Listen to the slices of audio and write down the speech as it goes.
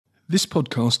This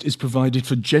podcast is provided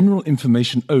for general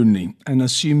information only and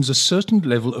assumes a certain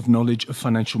level of knowledge of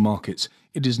financial markets.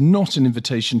 It is not an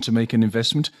invitation to make an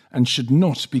investment and should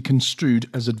not be construed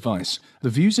as advice. The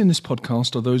views in this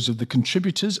podcast are those of the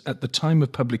contributors at the time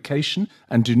of publication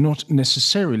and do not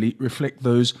necessarily reflect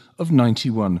those of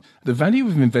 91. The value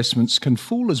of investments can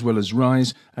fall as well as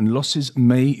rise, and losses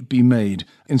may be made.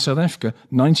 In South Africa,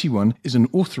 91 is an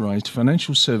authorised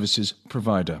financial services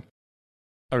provider.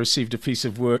 I received a piece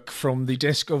of work from the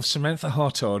desk of Samantha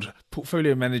Hartard,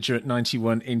 Portfolio Manager at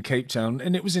 91 in Cape Town,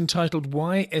 and it was entitled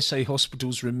Why SA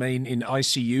Hospitals Remain in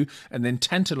ICU, and then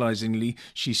tantalisingly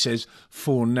she says,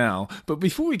 for now. But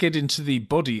before we get into the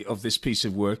body of this piece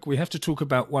of work, we have to talk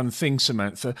about one thing,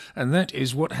 Samantha, and that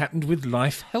is what happened with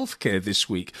Life Healthcare this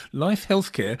week. Life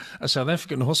Healthcare, a South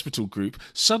African hospital group,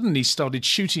 suddenly started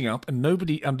shooting up and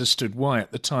nobody understood why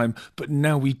at the time, but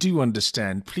now we do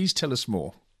understand. Please tell us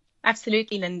more.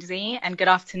 Absolutely, Lindsay, and good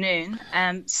afternoon.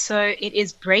 So it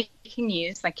is breaking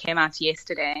news that came out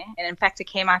yesterday, and in fact it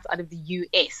came out of the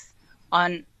US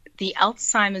on the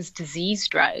Alzheimer's disease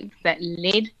drug that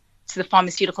led to the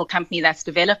pharmaceutical company that's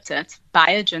developed it,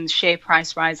 Biogen's share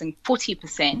price rising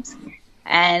 40%,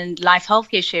 and Life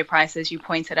Healthcare share price, as you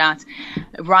pointed out,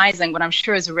 rising, what I'm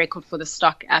sure is a record for the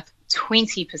stock, up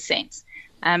 20%.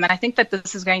 And I think that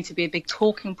this is going to be a big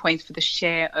talking point for the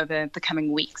share over the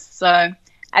coming weeks. So,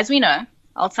 as we know,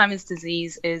 Alzheimer's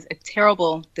disease is a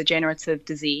terrible degenerative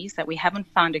disease that we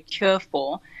haven't found a cure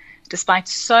for, despite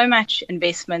so much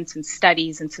investment and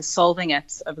studies into solving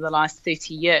it over the last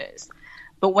 30 years.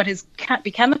 But what has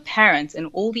become apparent in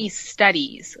all these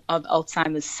studies of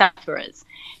Alzheimer's sufferers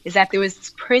is that there was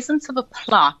this presence of a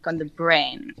plaque on the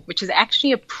brain, which is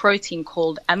actually a protein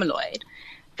called amyloid,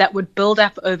 that would build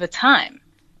up over time.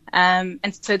 And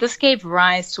so this gave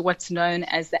rise to what's known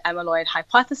as the amyloid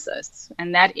hypothesis.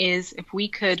 And that is, if we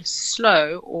could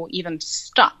slow or even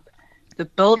stop the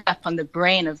buildup on the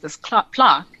brain of this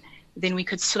plaque, then we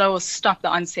could slow or stop the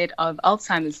onset of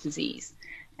Alzheimer's disease.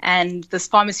 And this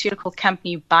pharmaceutical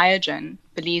company, Biogen,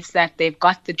 believes that they've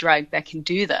got the drug that can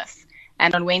do this.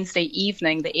 And on Wednesday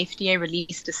evening, the FDA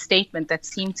released a statement that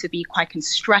seemed to be quite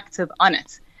constructive on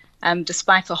it.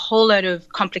 Despite a whole load of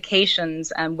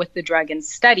complications with the drug and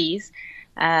studies,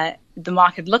 the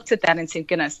market looked at that and said,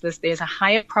 goodness, there's a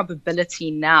higher probability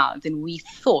now than we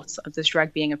thought of this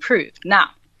drug being approved.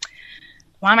 Now,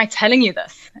 why am I telling you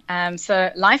this? So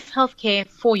Life Healthcare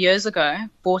 4 years ago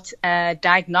bought a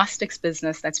diagnostics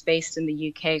business that's based in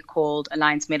the UK called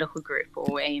Alliance Medical Group,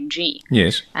 or AMG.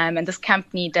 Yes. And this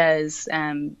company does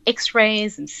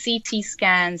X-rays and CT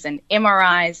scans and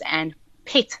MRIs and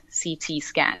PET CT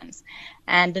scans.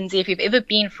 And Lindsay, if you've ever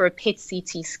been for a PET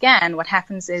CT scan, what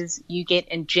happens is you get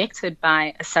injected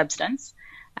by a substance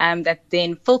that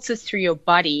then filters through your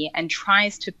body and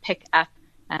tries to pick up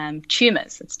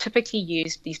tumors. It's typically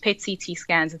used, these PET CT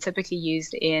scans are typically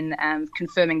used in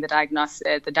confirming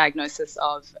the diagnosis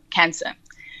of cancer,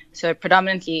 so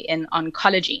predominantly in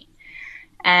oncology.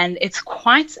 And it's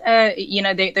quite,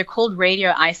 they're called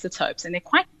radioisotopes, and they're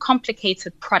quite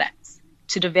complicated products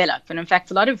to develop. And in fact,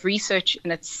 a lot of research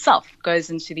in itself goes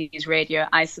into these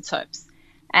radioisotopes.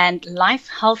 And Life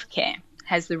Healthcare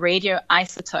has the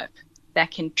radioisotope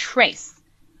that can trace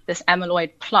this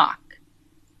amyloid plaque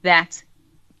that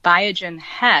Biogen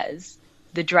has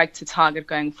the drug to target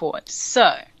going forward.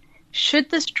 So, should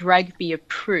this drug be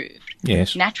approved,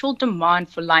 yes, natural demand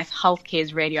for Life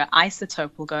Healthcare's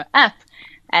radioisotope will go up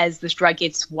as this drug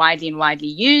gets widely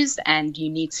used, and you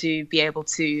need to be able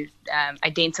to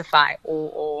identify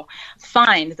or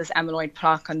find this amyloid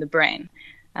plaque on the brain.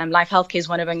 Life Healthcare is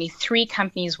one of only 3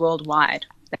 companies worldwide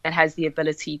that has the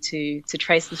ability to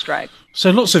trace this drug.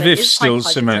 So lots of ifs still,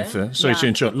 positive. Samantha. Sorry to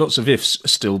interrupt. Lots of ifs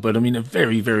still, but I mean a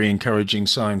very, very encouraging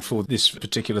sign for this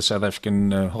particular South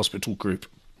African hospital group.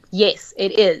 Yes,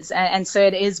 it is. And so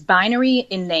it is binary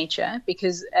in nature,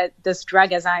 because this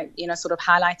drug, as I sort of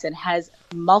highlighted, has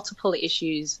multiple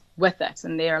issues with it.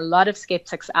 And there are a lot of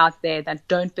skeptics out there that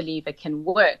don't believe it can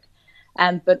work.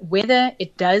 But whether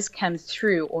it does come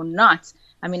through or not,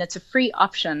 I mean, it's a free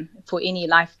option for any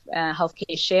Life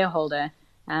Healthcare shareholder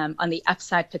on the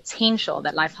upside potential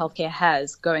that Life Healthcare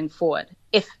has going forward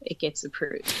if it gets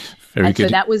approved. Very good.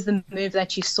 So that was the move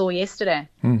that you saw yesterday.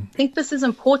 I think this is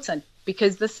important,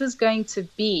 because this is going to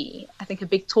be, I think, a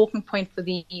big talking point for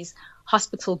these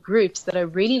hospital groups that are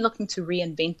really looking to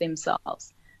reinvent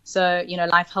themselves. So,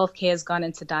 Life Healthcare has gone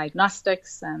into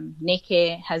diagnostics,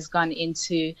 Necare has gone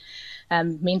into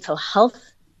mental health,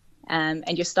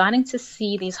 and you're starting to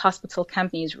see these hospital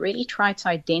companies really try to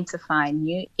identify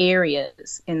new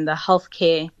areas in the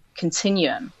healthcare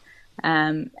continuum.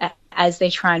 as they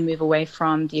try and move away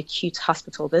from the acute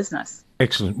hospital business.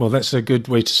 Excellent. Well, that's a good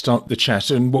way to start the chat.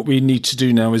 And what we need to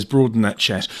do now is broaden that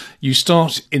chat. You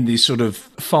start in this sort of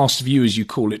fast view, as you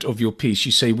call it, of your piece.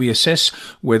 You say, we assess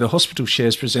whether hospital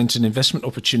shares present an investment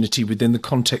opportunity within the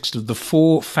context of the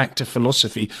four-factor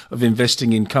philosophy of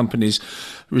investing in companies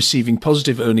receiving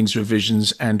positive earnings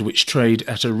revisions and which trade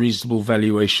at a reasonable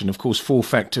valuation. Of course,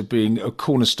 four-factor being a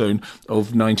cornerstone of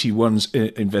 91's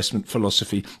investment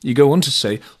philosophy. You go on to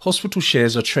say, hospital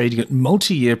shares are trading at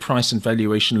multi-year price and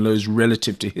valuation lows relative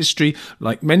to history,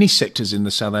 like many sectors in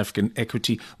the South African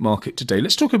equity market today.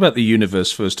 Let's talk about the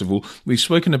universe, first of all. We've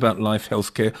spoken about life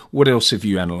healthcare. What else have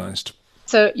you analysed?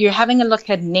 So you're having a look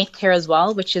at Netcare as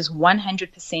well, which is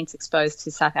 100% exposed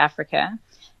to South Africa.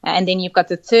 And then you've got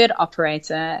the third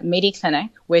operator, Mediclinic,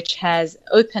 which has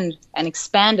opened and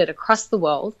expanded across the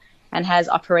world and has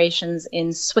operations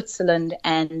in Switzerland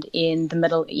and in the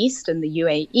Middle East and the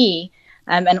UAE.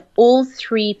 And all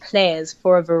three players,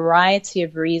 for a variety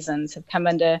of reasons, have come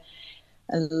under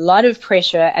a lot of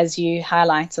pressure, as you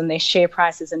highlight, on their share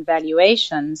prices and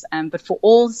valuations, but for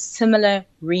all similar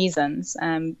reasons,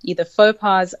 either faux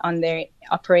pas on their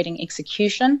operating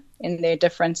execution in their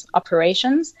different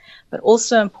operations, but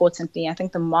also importantly, I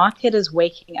think the market is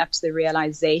waking up to the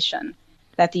realization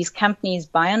that these companies,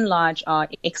 by and large, are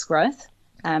ex-growth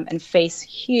and face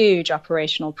huge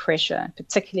operational pressure,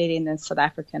 particularly in the South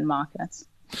African markets.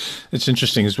 It's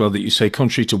interesting as well that you say,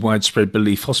 contrary to widespread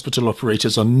belief, hospital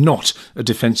operators are not a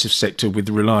defensive sector with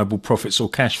reliable profits or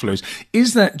cash flows.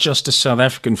 Is that just a South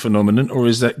African phenomenon, or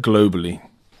is that globally?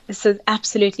 This is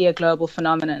absolutely a global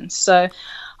phenomenon. So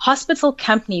hospital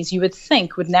companies, you would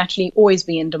think, would naturally always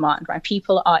be in demand, right?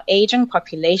 People are aging,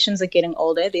 populations are getting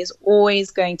older. There's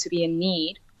always going to be a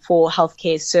need for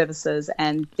healthcare services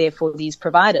and therefore these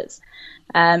providers.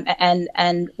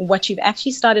 And what you've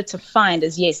actually started to find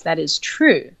is, yes, that is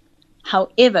true.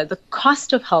 However, the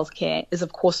cost of healthcare is,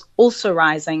 of course, also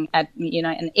rising at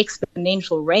an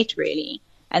exponential rate, really.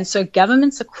 And so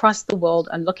governments across the world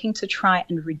are looking to try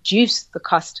and reduce the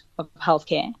cost of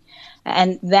healthcare.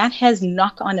 And that has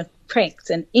knock-on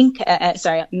effects and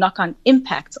knock-on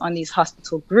impacts on these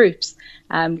hospital groups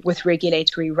with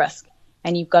regulatory risk.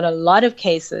 And you've got a lot of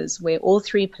cases where all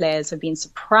three players have been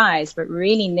surprised, but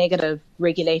really negative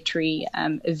regulatory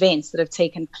events that have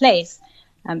taken place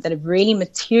that have really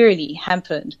materially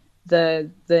hampered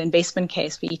the investment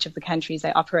case for each of the countries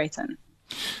they operate in.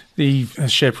 The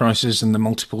share prices and the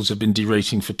multiples have been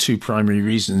derating for two primary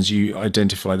reasons you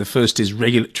identify. The first is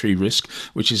regulatory risk,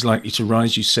 which is likely to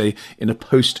rise, you say, in a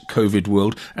post-COVID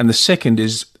world. And the second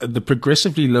is the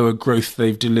progressively lower growth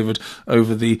they've delivered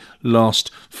over the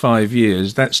last 5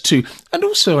 years. That's two. And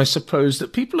also, I suppose,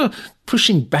 that people are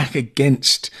pushing back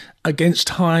against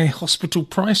high hospital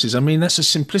prices. I mean, that's a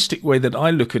simplistic way that I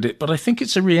look at it, but I think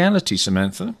it's a reality,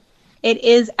 Samantha. It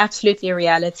is absolutely a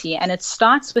reality, and it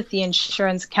starts with the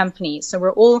insurance companies. So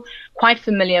we're all quite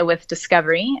familiar with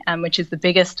Discovery, which is the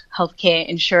biggest healthcare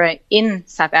insurer in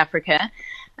South Africa.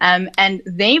 And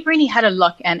they've really had a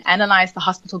look and analyzed the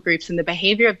hospital groups and the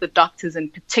behavior of the doctors in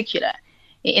particular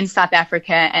in South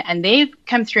Africa. And they've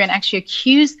come through and actually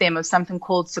accused them of something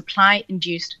called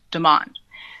supply-induced demand,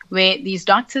 where these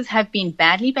doctors have been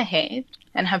badly behaved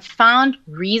and have found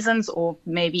reasons or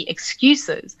maybe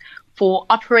excuses for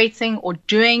operating or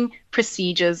doing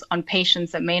procedures on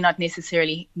patients that may not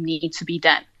necessarily need to be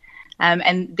done.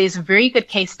 And there's a very good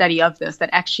case study of this that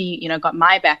actually, got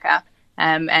my back up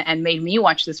and made me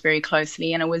watch this very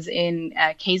closely. And it was in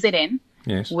KZN,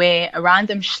 yes, where around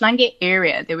the Mhlanga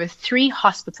area, there were 3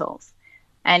 hospitals,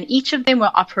 and each of them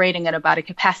were operating at about a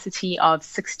capacity of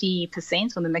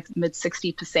 60% or the mid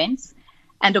 60%.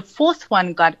 And a fourth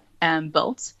one got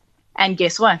built. And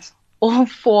guess what? All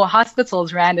 4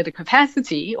 hospitals ran at a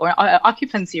capacity or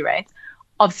occupancy rate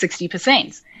of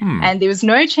 60%. And there was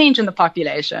no change in the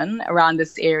population around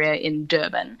this area in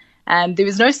Durban. There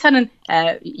was no sudden,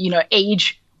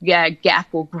 age gap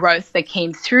or growth that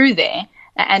came through there.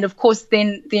 And of course,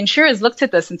 then the insurers looked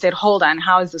at this and said, hold on,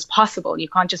 how is this possible? You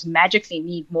can't just magically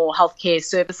need more healthcare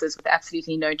services with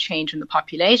absolutely no change in the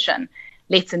population.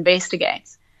 Let's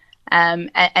investigate.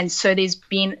 And so there's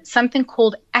been something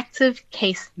called active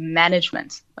case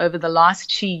management over the last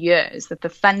 2 years that the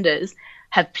funders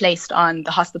have placed on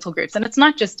the hospital groups. And it's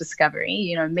not just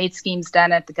Discovery, MedScheme's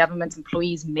done it, the government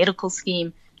employees medical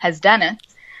scheme has done it.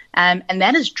 And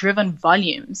that has driven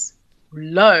volumes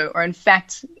low, or in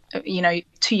fact,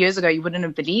 2 years ago, you wouldn't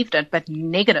have believed it, but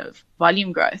negative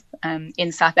volume growth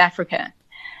in South Africa.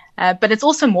 But it's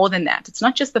also more than that. It's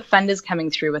not just the funders coming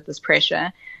through with this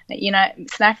pressure.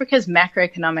 South Africa's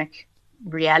macroeconomic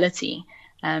reality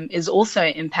is also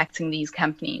impacting these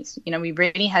companies. We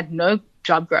really had no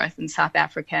job growth in South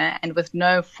Africa, and with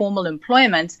no formal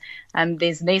employment,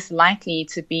 there's less likely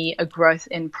to be a growth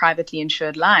in privately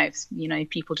insured lives.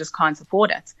 People just can't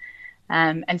afford it.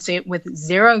 And so with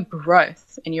zero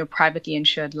growth in your privately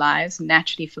insured lives,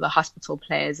 naturally for the hospital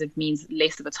players, it means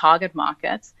less of a target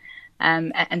market.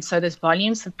 And so those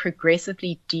volumes have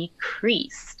progressively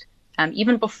decreased,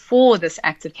 even before this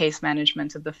active case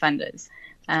management of the funders,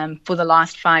 for the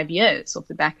last 5 years, off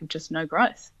the back of just no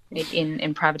growth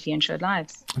in privately insured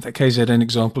lives. That KZN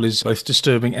example is both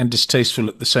disturbing and distasteful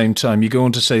at the same time. You go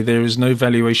on to say there is no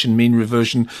valuation mean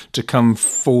reversion to come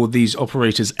for these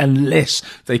operators unless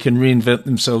they can reinvent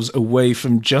themselves away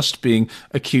from just being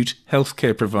acute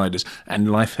healthcare providers.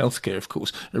 And Life Healthcare, of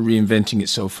course, are reinventing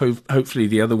itself. Hopefully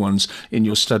the other ones in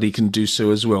your study can do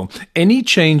so as well. Any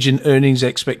change in earnings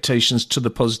expectations to the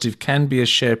positive can be a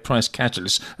share price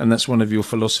catalyst, and that's one of your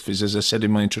philosophies, as I said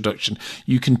in my introduction.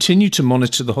 You continue to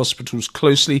monitor the hospitals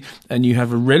closely, and you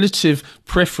have a relative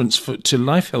preference to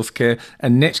Life Healthcare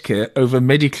and Netcare over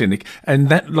Mediclinic. And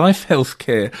that Life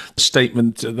Healthcare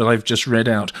statement that I've just read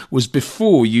out was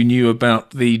before you knew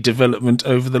about the development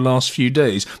over the last few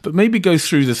days. But maybe go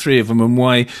through the three of them and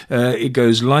why it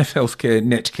goes Life Healthcare,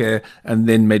 Netcare, and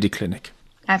then Mediclinic.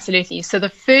 Absolutely. So the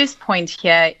first point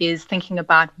here is thinking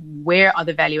about where are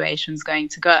the valuations going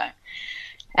to go.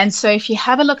 And so if you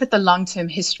have a look at the long-term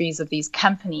histories of these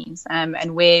companies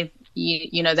and where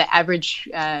the average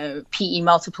PE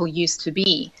multiple used to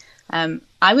be,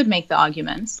 I would make the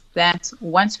argument that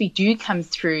once we do come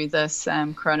through this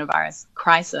coronavirus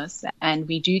crisis and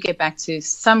we do get back to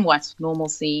somewhat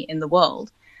normalcy in the world,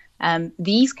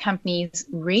 these companies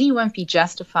really won't be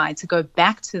justified to go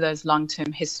back to those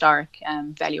long-term historic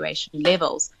valuation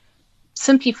levels,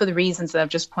 simply for the reasons that I've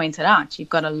just pointed out. You've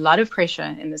got a lot of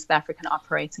pressure in the South African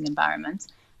operating environment.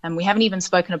 And we haven't even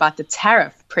spoken about the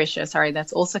tariff pressure,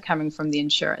 that's also coming from the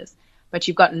insurers. But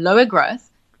you've got lower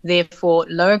growth. Therefore,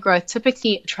 lower growth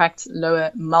typically attracts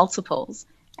lower multiples.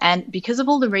 And because of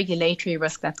all the regulatory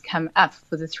risk that's come up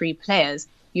for the three players,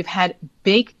 you've had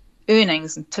big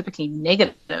earnings and typically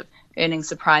negative earnings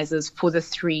surprises for the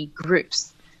three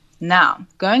groups. Now,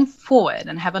 going forward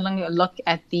and have a look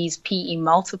at these PE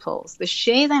multiples, the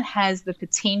share that has the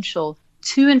potential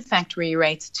to, in fact,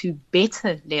 re-rate to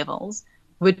better levels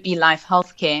would be Life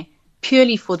Healthcare,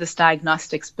 purely for this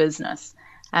diagnostics business.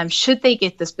 Should they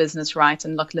get this business right,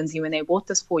 and look, Lindsay, when they bought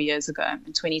this 4 years ago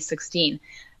in 2016,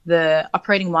 the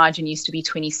operating margin used to be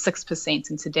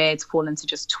 26%, and today it's fallen to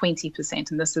just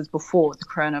 20%, and this is before the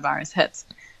coronavirus hits.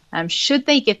 Should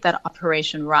they get that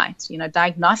operation right,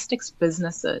 diagnostics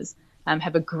businesses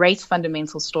have a great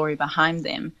fundamental story behind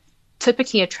them,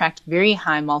 typically attract very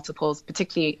high multiples,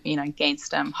 particularly,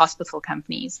 against hospital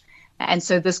companies. And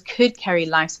so this could carry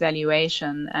Life's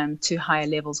valuation to higher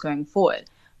levels going forward.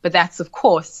 But that's, of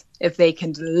course, if they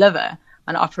can deliver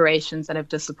on operations that have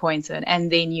disappointed.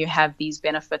 And then you have these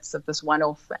benefits of this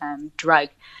one-off drug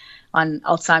on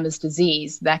Alzheimer's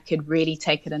disease that could really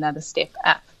take it another step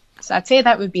up. So I'd say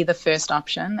that would be the first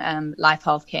option, Life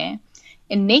Healthcare.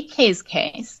 In Netcare's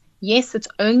case, yes, it's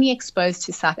only exposed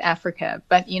to South Africa,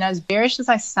 but, as bearish as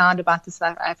I sound about the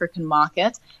South African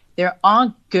market, there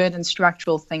are good and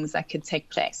structural things that could take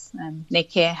place.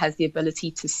 Netcare has the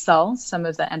ability to sell some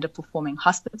of the underperforming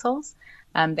hospitals.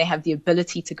 They have the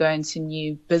ability to go into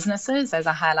new businesses. As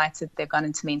I highlighted, they've gone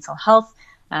into mental health.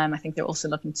 I think they're also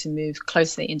looking to move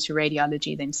closer into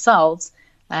radiology themselves.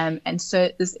 And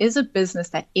so this is a business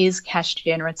that is cash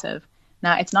generative.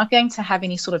 Now, it's not going to have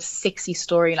any sort of sexy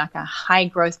story like a high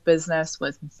growth business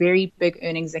with very big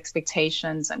earnings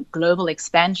expectations and global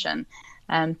expansion.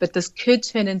 But this could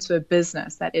turn into a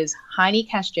business that is highly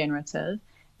cash generative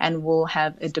and will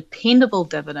have a dependable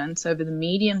dividend over the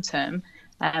medium term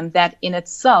that in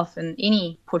itself, in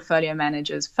any portfolio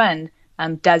manager's fund,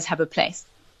 does have a place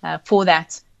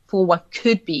for what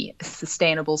could be a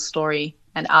sustainable story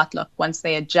and outlook once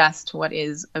they adjust to what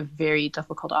is a very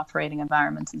difficult operating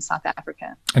environment in South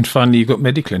Africa. And finally, you've got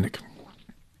Mediclinic.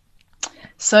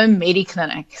 So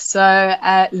Mediclinic. So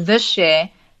this share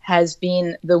has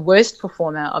been the worst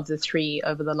performer of the three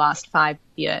over the last 5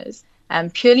 years,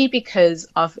 purely because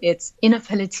of its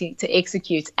inability to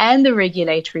execute and the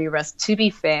regulatory risk. To be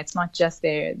fair, it's not just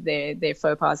their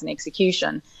faux pas in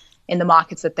execution in the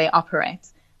markets that they operate.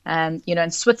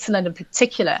 In Switzerland in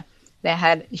particular, they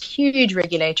had a huge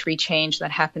regulatory change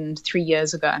that happened 3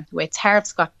 years ago where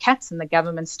tariffs got cut and the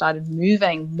government started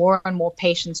moving more and more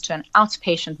patients to an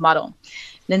outpatient model.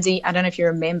 Lindsay, I don't know if you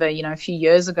remember, a few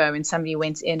years ago when somebody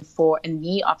went in for a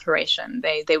knee operation,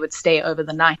 they would stay over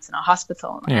the night in a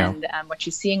hospital. Yeah. And what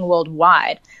you're seeing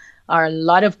worldwide are a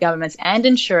lot of governments and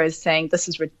insurers saying this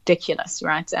is ridiculous,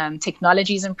 right?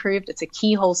 Technology's improved. It's a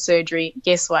keyhole surgery.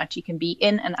 Guess what? You can be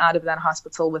in and out of that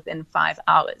hospital within 5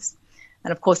 hours.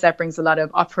 And of course, that brings a lot of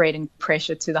operating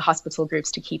pressure to the hospital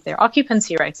groups to keep their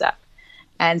occupancy rates up.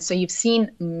 And so you've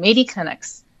seen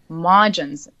Mediclinics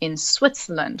margins in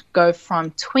Switzerland go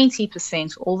from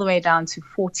 20% all the way down to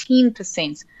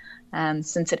 14%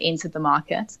 since it entered the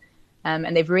market.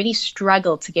 And they've really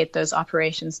struggled to get those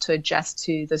operations to adjust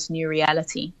to this new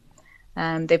reality.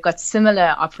 They've got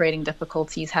similar operating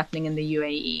difficulties happening in the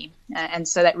UAE. And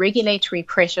so that regulatory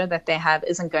pressure that they have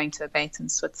isn't going to abate in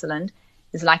Switzerland,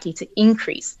 is likely to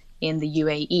increase in the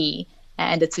UAE.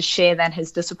 And it's a share that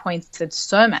has disappointed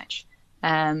so much.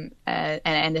 And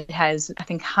it has, I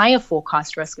think, higher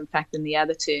forecast risk, in fact, than the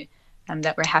other two,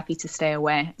 that we're happy to stay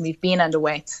away. We've been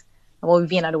underweight. Well, we've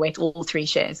been underweight all three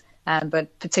shares,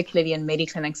 but particularly in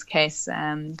Mediclinic's case,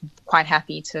 quite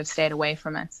happy to have stayed away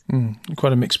from it.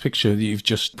 Quite a mixed picture that you've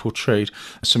just portrayed.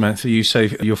 Samantha, you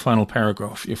say your final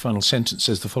paragraph, your final sentence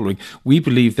says the following: "We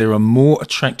believe there are more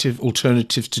attractive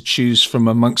alternatives to choose from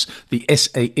amongst the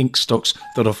SA Inc. stocks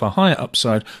that offer higher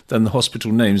upside than the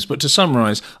hospital names." But to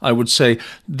summarise, I would say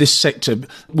this sector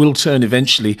will turn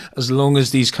eventually as long as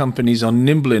these companies are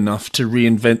nimble enough to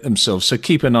reinvent themselves. So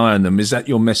keep an eye on them. Is that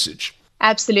your message?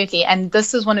 Absolutely. And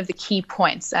this is one of the key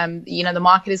points. The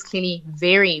market is clearly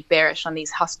very bearish on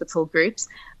these hospital groups,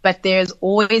 but there's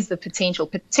always the potential,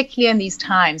 particularly in these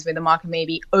times where the market may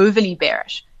be overly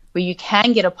bearish, where you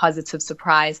can get a positive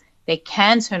surprise. They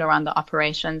can turn around the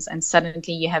operations and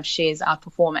suddenly you have shares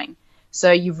outperforming.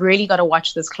 So you've really got to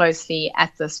watch this closely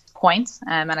at this point.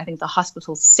 And I think the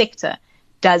hospital sector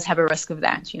does have a risk of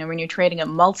that. When you're trading at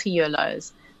multi-year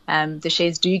lows, the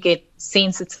shares do get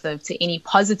sensitive to any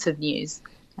positive news.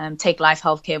 Take Life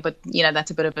Healthcare, but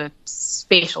that's a bit of a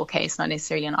special case, not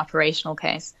necessarily an operational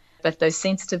case. But those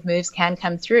sensitive moves can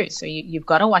come through, so you've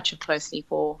got to watch it closely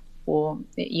for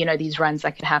these runs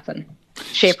that could happen,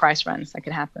 share price runs that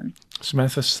could happen.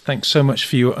 Samantha, thanks so much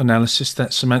for your analysis.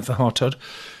 That's Samantha Hartard,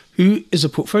 who is a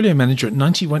portfolio manager at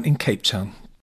 91 in Cape Town.